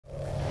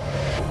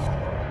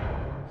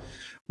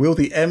Will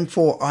the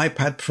M4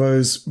 iPad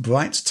Pro's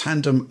bright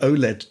tandem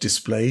OLED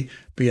display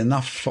be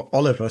enough for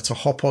Oliver to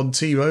hop on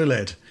Team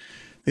OLED?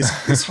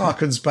 This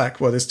harkens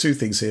back. Well, there's two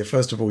things here.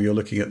 First of all, you're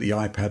looking at the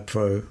iPad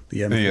Pro,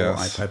 the M4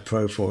 Yes. iPad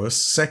Pro for us.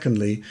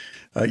 Secondly,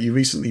 you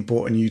recently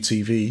bought a new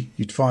TV.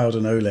 You trialed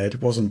an OLED.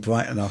 It wasn't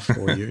bright enough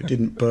for you. It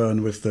didn't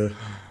burn with the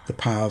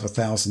power of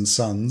 1,000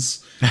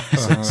 suns.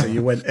 So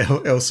you went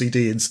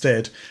LCD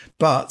instead.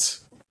 But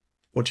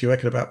what do you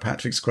reckon about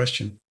Patrick's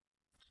question?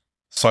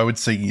 So I would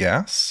say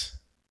yes.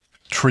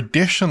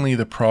 Traditionally,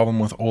 the problem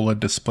with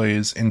OLED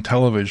displays in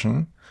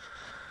televisions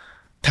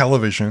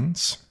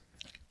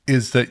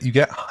is that you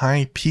get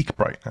high peak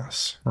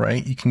brightness,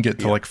 right? You can get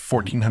to like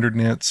 1400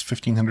 nits,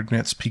 1500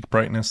 nits peak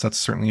brightness. That's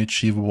certainly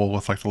achievable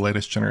with like the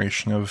latest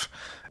generation of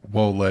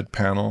OLED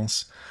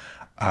panels.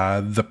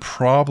 The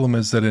problem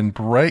is that in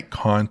bright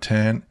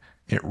content,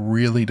 it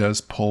really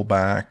does pull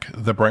back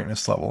the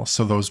brightness level.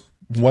 So those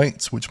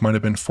whites, which might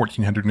have been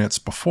 1400 nits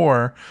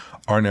before,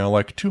 are now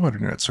like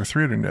 200 nits or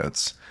 300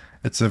 nits.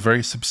 It's a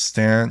very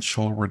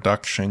substantial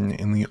reduction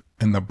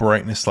in the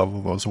brightness level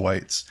of those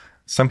whites.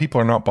 Some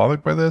people are not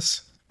bothered by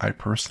this. I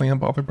personally am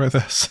bothered by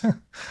this.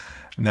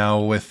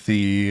 Now, with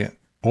the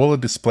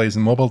OLED displays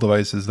and mobile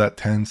devices, that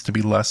tends to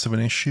be less of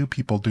an issue.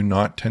 People do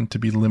not tend to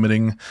be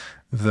limiting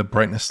the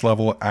brightness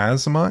level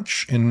as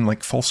much in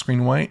like full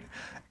screen white.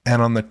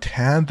 And on the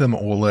tandem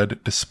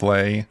OLED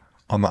display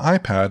on the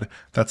iPad,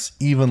 that's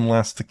even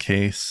less the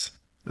case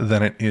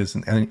than it is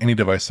in any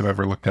device I've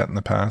ever looked at in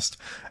the past.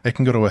 It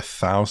can go to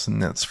 1,000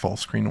 nits full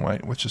screen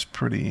white, which is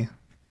pretty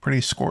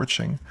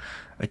scorching.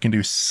 It can do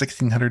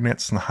 1,600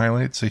 nits in the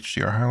highlights,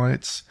 HDR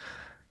highlights.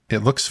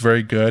 It looks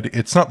very good.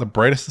 It's not the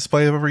brightest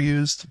display I've ever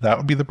used. That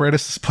would be the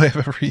brightest display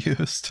I've ever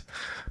used.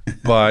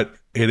 But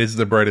it is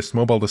the brightest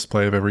mobile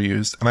display I've ever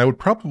used. And I would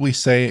probably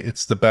say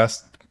it's the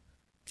best,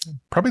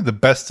 probably the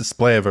best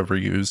display I've ever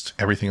used,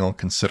 everything all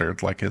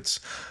considered. Like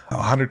it's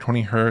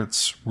 120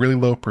 hertz, really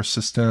low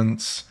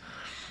persistence.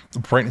 The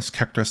brightness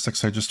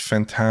characteristics are just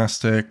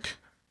fantastic.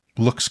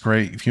 Looks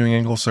great. Viewing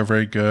angles are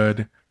very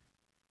good.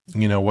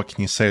 You know, what can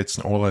you say? It's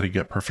an OLED. You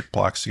get perfect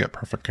blacks. You get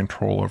perfect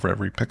control over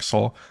every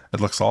pixel. It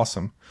looks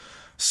awesome.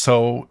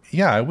 So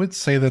yeah, I would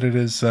say that it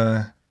is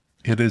enough.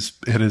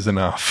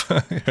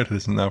 It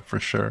is enough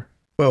for sure.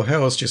 Well,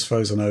 hell's just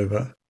frozen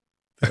over.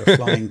 There are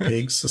flying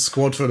pigs. A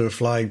squadron of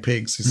flying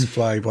pigs is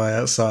flying by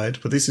outside.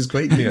 But this is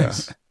great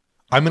news. Yeah.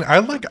 I mean, I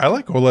like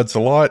OLEDs a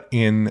lot,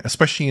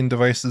 especially in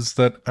devices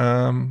that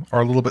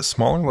are a little bit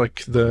smaller,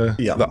 like the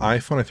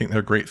iPhone. I think they're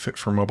a great fit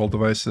for mobile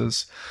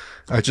devices.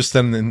 Just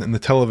then in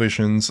the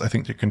televisions, I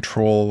think to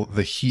control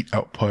the heat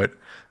output,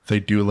 they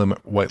do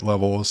limit white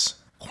levels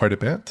quite a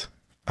bit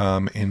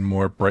in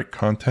more bright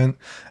content.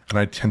 And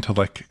I tend to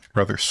like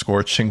rather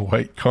scorching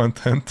white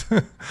content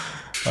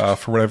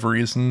for whatever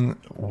reason,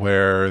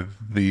 where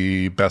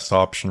the best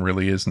option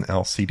really is an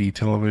LCD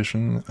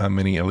television, a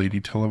mini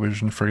LED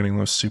television for getting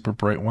those super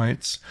bright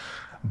whites.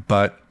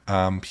 But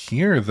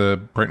here,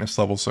 the brightness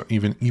levels, are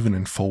even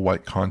in full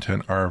white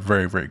content, are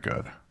very, very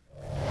good.